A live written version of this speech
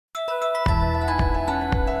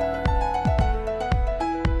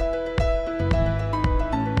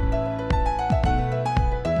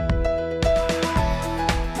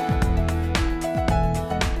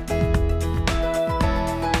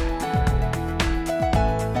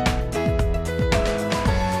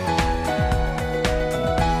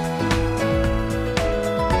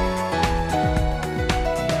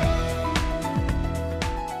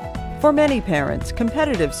For many parents,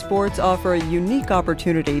 competitive sports offer a unique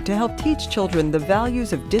opportunity to help teach children the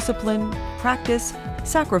values of discipline, practice,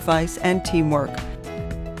 sacrifice, and teamwork.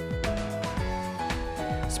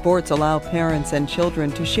 Sports allow parents and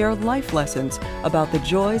children to share life lessons about the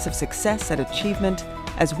joys of success and achievement,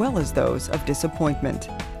 as well as those of disappointment.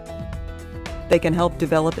 They can help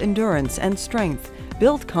develop endurance and strength,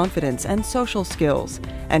 build confidence and social skills,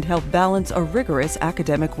 and help balance a rigorous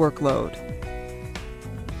academic workload.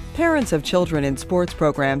 Parents of children in sports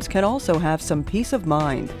programs can also have some peace of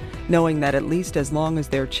mind, knowing that at least as long as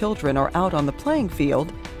their children are out on the playing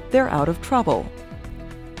field, they're out of trouble.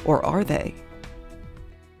 Or are they?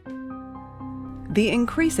 The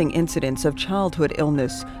increasing incidence of childhood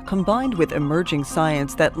illness, combined with emerging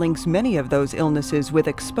science that links many of those illnesses with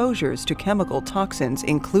exposures to chemical toxins,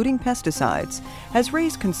 including pesticides, has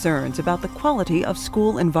raised concerns about the quality of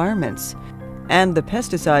school environments. And the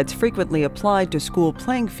pesticides frequently applied to school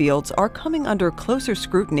playing fields are coming under closer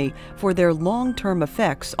scrutiny for their long-term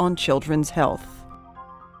effects on children's health.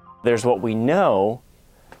 There's what we know,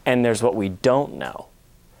 and there's what we don't know.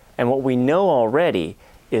 And what we know already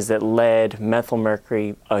is that lead,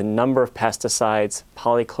 methylmercury, a number of pesticides,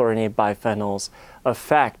 polychlorinated biphenyls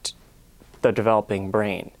affect the developing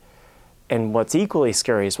brain. And what's equally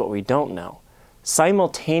scary is what we don't know.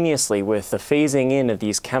 Simultaneously with the phasing in of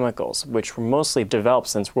these chemicals, which were mostly developed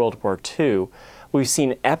since World War II, we've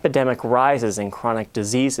seen epidemic rises in chronic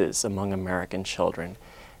diseases among American children.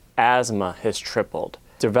 Asthma has tripled.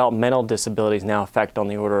 Developmental disabilities now affect on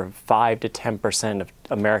the order of 5 to 10% of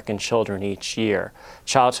American children each year.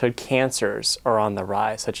 Childhood cancers are on the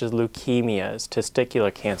rise, such as leukemias,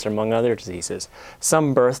 testicular cancer, among other diseases.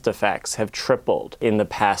 Some birth defects have tripled in the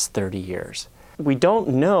past 30 years. We don't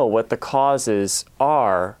know what the causes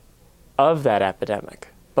are of that epidemic,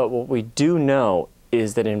 but what we do know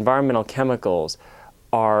is that environmental chemicals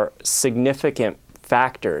are significant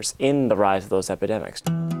factors in the rise of those epidemics.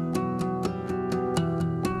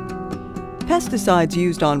 Pesticides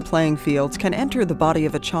used on playing fields can enter the body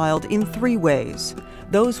of a child in 3 ways.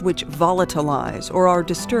 Those which volatilize or are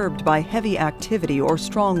disturbed by heavy activity or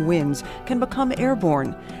strong winds can become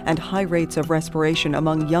airborne, and high rates of respiration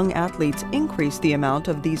among young athletes increase the amount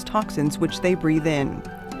of these toxins which they breathe in.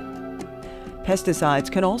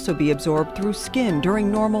 Pesticides can also be absorbed through skin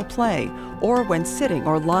during normal play or when sitting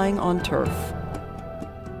or lying on turf.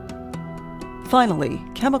 Finally,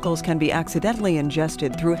 chemicals can be accidentally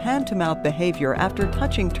ingested through hand-to-mouth behavior after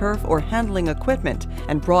touching turf or handling equipment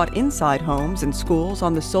and brought inside homes and schools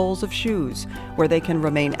on the soles of shoes, where they can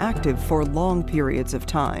remain active for long periods of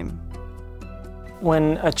time.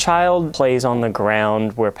 When a child plays on the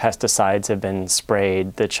ground where pesticides have been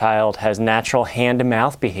sprayed, the child has natural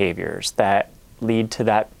hand-to-mouth behaviors that lead to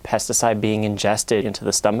that pesticide being ingested into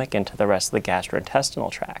the stomach and to the rest of the gastrointestinal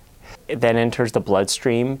tract. It then enters the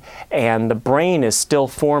bloodstream, and the brain is still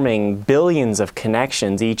forming billions of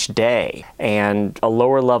connections each day. And a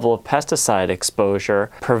lower level of pesticide exposure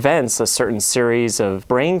prevents a certain series of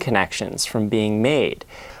brain connections from being made.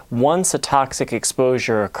 Once a toxic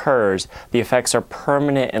exposure occurs, the effects are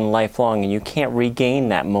permanent and lifelong, and you can't regain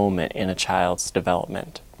that moment in a child's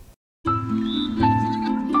development.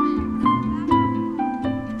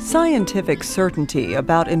 Scientific certainty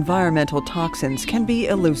about environmental toxins can be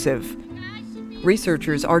elusive.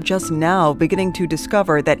 Researchers are just now beginning to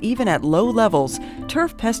discover that even at low levels,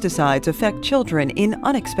 turf pesticides affect children in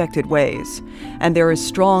unexpected ways. And there is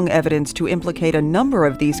strong evidence to implicate a number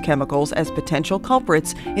of these chemicals as potential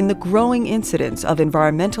culprits in the growing incidence of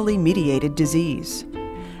environmentally mediated disease.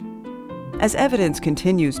 As evidence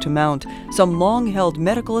continues to mount, some long-held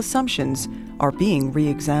medical assumptions are being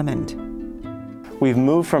re-examined. We've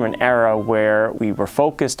moved from an era where we were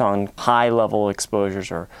focused on high-level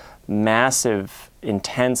exposures or massive,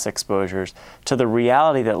 intense exposures to the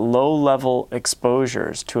reality that low-level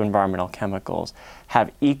exposures to environmental chemicals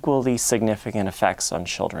have equally significant effects on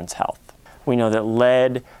children's health. We know that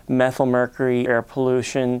lead, methylmercury, air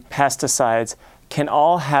pollution, pesticides can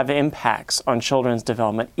all have impacts on children's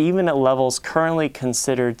development, even at levels currently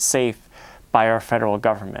considered safe by our federal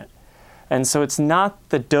government. And so it's not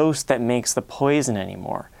the dose that makes the poison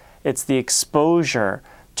anymore. It's the exposure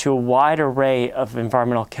to a wide array of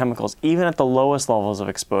environmental chemicals, even at the lowest levels of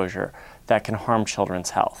exposure, that can harm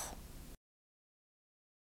children's health.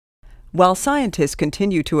 While scientists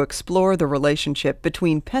continue to explore the relationship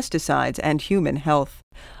between pesticides and human health,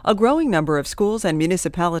 a growing number of schools and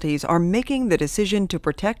municipalities are making the decision to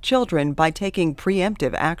protect children by taking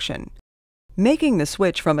preemptive action. Making the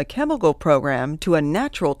switch from a chemical program to a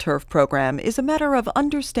natural turf program is a matter of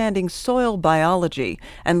understanding soil biology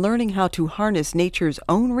and learning how to harness nature's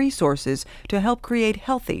own resources to help create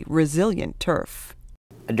healthy, resilient turf.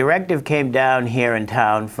 A directive came down here in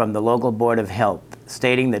town from the local Board of Health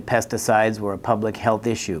stating that pesticides were a public health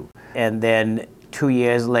issue. And then 2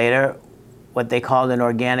 years later, what they called an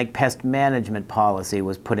organic pest management policy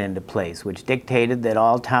was put into place, which dictated that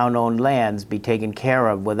all town-owned lands be taken care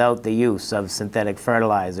of without the use of synthetic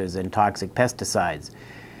fertilizers and toxic pesticides.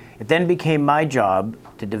 It then became my job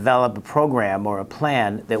to develop a program or a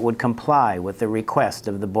plan that would comply with the request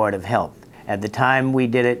of the Board of Health. At the time we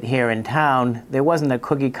did it here in town, there wasn't a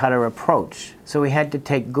cookie-cutter approach, so we had to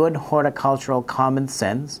take good horticultural common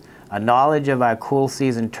sense, a knowledge of our cool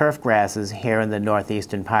season turf grasses here in the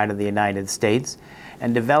northeastern part of the United States,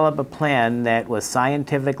 and develop a plan that was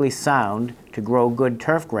scientifically sound to grow good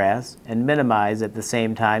turf grass and minimize at the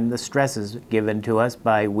same time the stresses given to us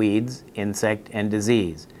by weeds, insect, and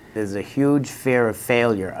disease. There's a huge fear of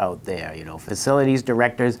failure out there. Facilities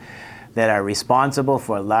directors that are responsible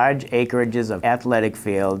for large acreages of athletic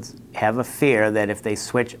fields have a fear that if they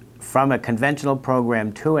switch from a conventional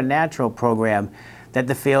program to a natural program, that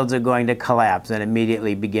the fields are going to collapse and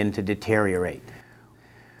immediately begin to deteriorate.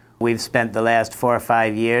 We've spent the last 4 or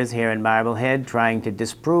 5 years here in Marblehead trying to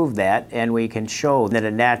disprove that, and we can show that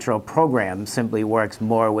a natural program simply works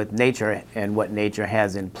more with nature and what nature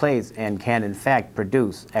has in place and can in fact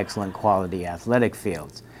produce excellent quality athletic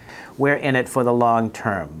fields. We're in it for the long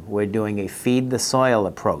term. We're doing a feed the soil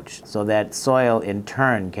approach so that soil in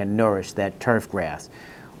turn can nourish that turf grass.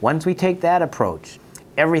 Once we take that approach,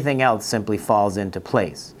 everything else simply falls into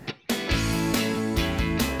place.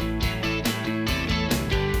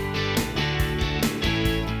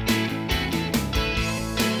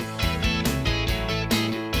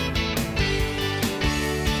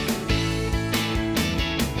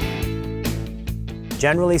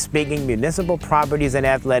 Generally speaking, municipal properties and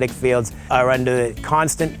athletic fields are under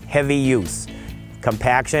constant heavy use.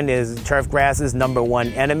 Compaction is turf grass's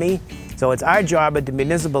 #1 enemy. So it's our job at the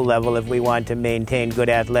municipal level, if we want to maintain good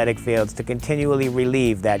athletic fields, to continually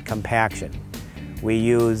relieve that compaction. We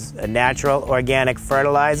use a natural organic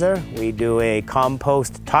fertilizer. We do a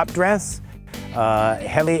compost top dress,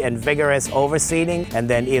 heavy and vigorous overseeding, and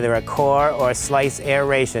then either a core or slice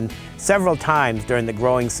aeration several times during the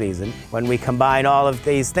growing season. When we combine all of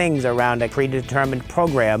these things around a predetermined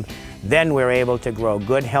program, then we're able to grow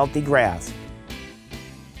good, healthy grass.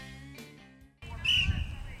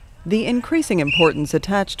 The increasing importance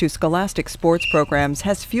attached to scholastic sports programs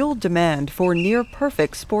has fueled demand for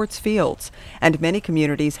near-perfect sports fields, and many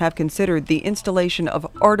communities have considered the installation of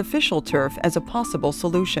artificial turf as a possible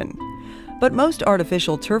solution. But most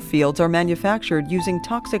artificial turf fields are manufactured using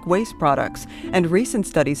toxic waste products, and recent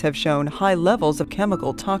studies have shown high levels of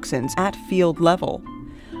chemical toxins at field level.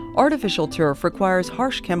 Artificial turf requires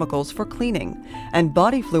harsh chemicals for cleaning, and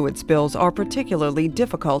body fluid spills are particularly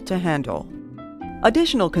difficult to handle.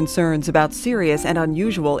 Additional concerns about serious and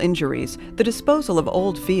unusual injuries, the disposal of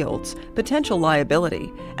old fields, potential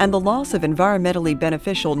liability, and the loss of environmentally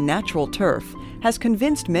beneficial natural turf has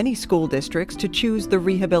convinced many school districts to choose the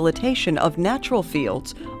rehabilitation of natural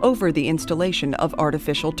fields over the installation of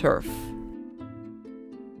artificial turf.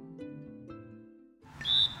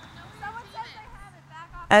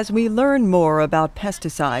 As we learn more about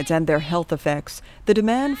pesticides and their health effects, the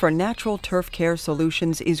demand for natural turf care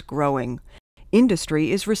solutions is growing.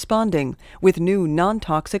 Industry is responding with new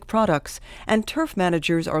non-toxic products, and turf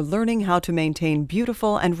managers are learning how to maintain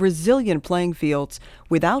beautiful and resilient playing fields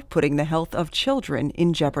without putting the health of children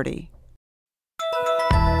in jeopardy.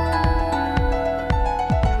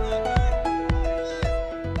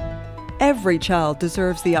 Every child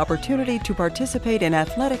deserves the opportunity to participate in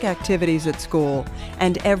athletic activities at school,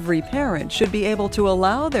 and every parent should be able to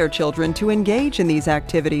allow their children to engage in these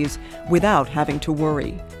activities without having to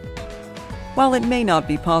worry. While it may not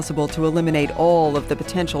be possible to eliminate all of the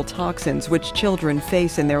potential toxins which children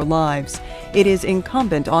face in their lives, it is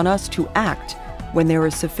incumbent on us to act when there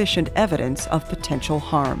is sufficient evidence of potential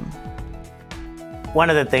harm. One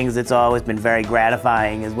of the things that's always been very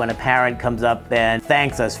gratifying is when a parent comes up and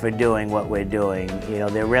thanks us for doing what we're doing.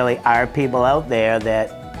 There really are people out there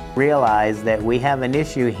that realize that we have an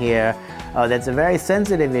issue here that's a very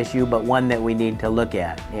sensitive issue, but one that we need to look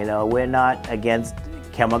at. We're not against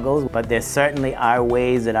chemicals, but there certainly are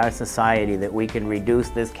ways in our society that we can reduce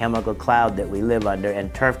this chemical cloud that we live under,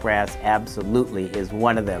 and turfgrass absolutely is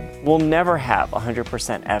one of them. We'll never have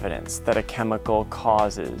 100% evidence that a chemical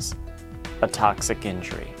causes a toxic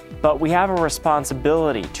injury, but we have a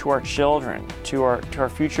responsibility to our children, to our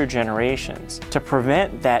future generations, to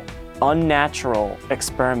prevent that unnatural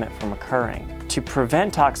experiment from occurring, to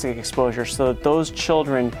prevent toxic exposure so that those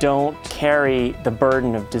children don't carry the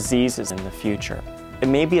burden of diseases in the future. It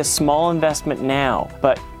may be a small investment now,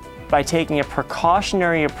 but by taking a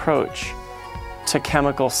precautionary approach to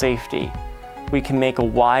chemical safety, we can make a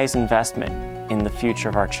wise investment in the future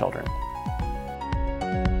of our children.